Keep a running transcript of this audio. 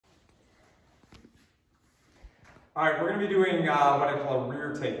All right, we're going to be doing what I call a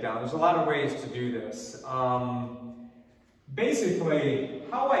rear takedown. There's a lot of ways to do this. Basically,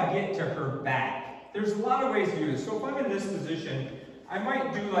 how I get to her back. There's a lot of ways to do this. So if I'm in this position, I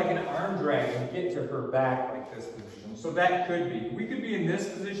might do like an arm drag and get to her back like this position. So that could be. We could be in this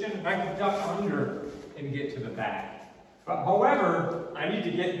position. I could duck under and get to the back. But however, I need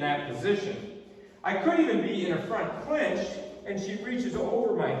to get in that position. I could even be in a front clinch and she reaches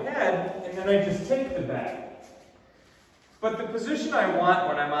over my head and then I just take the back. But the position I want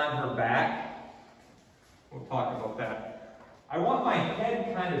when I'm on her back, we'll talk about that. I want my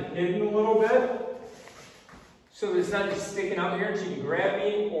head kind of hidden a little bit, so it's not just sticking out here and she can grab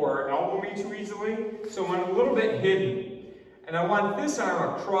me or elbow me too easily. So I'm a little bit hidden. And I want this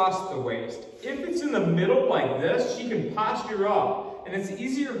arm across the waist. If it's in the middle like this, she can posture up, and it's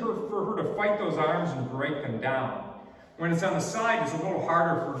easier for her to fight those arms and break them down. When it's on the side, it's a little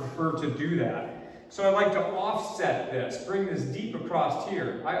harder for her to do that. So I like to offset this, bring this deep across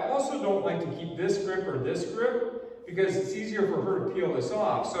here. I also don't like to keep this grip or this grip because it's easier for her to peel this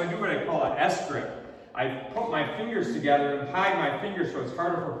off. So I do what I call an S grip. I put my fingers together and hide my fingers so it's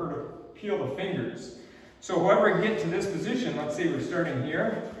harder for her to peel the fingers. So however I get to this position, let's say we're starting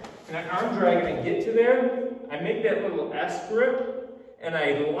here, and I arm drag and I get to there, I make that little S grip and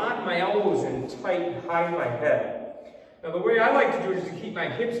I lock my elbows in tight and hide my head. Now the way I like to do it is to keep my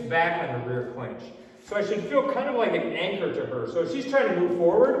hips back on the rear clinch. So I should feel kind of like an anchor to her. So if she's trying to move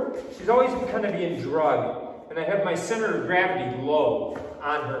forward, she's always kind of being drugged. And I have my center of gravity low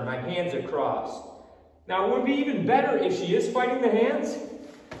on her, my hands across. Now it would be even better if she is fighting the hands,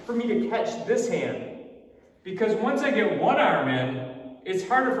 for me to catch this hand. Because once I get one arm in, it's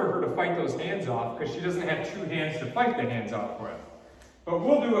harder for her to fight those hands off because she doesn't have two hands to fight the hands off with. But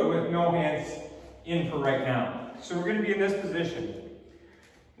we'll do it with no hands in for right now. So we're going to be in this position.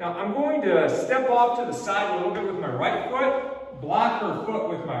 Now I'm going to step off to the side a little bit with my right foot, block her foot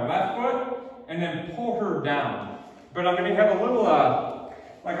with my left foot, and then pull her down. But I'm going to have a little,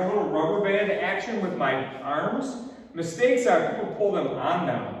 like a little rubber band action with my arms. Mistakes are people pull them on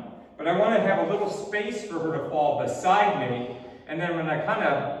them. But I want to have a little space for her to fall beside me. And then when I kind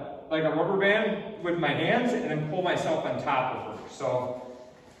of, like a rubber band with my hands, and then pull myself on top of her. So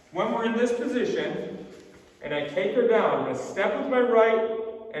when we're in this position, and I take her down, I'm going to step with my right,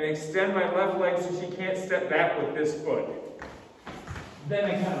 and extend my left leg so she can't step back with this foot. Then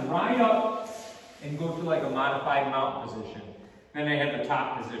I kind of ride up and go to like a modified mount position. Then I have the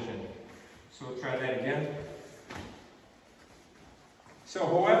top position. So we'll try that again. So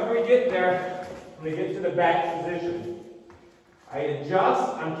however we get there, I'm going to get to the back position. I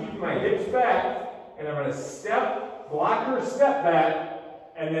adjust, I'm keeping my hips back, and I'm going to step, block her step back,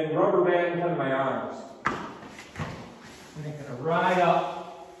 and then rubber band kind of my arms. And I'm going to ride up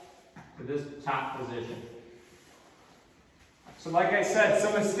to this top position. So like I said,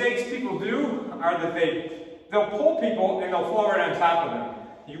 some mistakes people do are that they'll pull people and they'll fall right on top of them.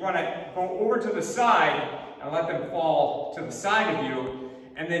 You want to go over to the side and let them fall to the side of you,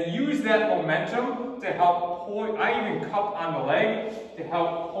 and then use that momentum to help pull. I even cup on the leg to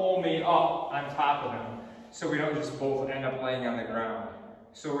help pull me up on top of them, so we don't just both end up laying on the ground.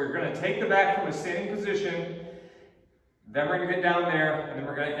 So we're going to take the back from a standing position. Then we're going to get down there, and then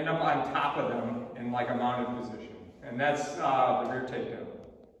we're going to end up on top of them in like a mounted position. And that's the rear takedown.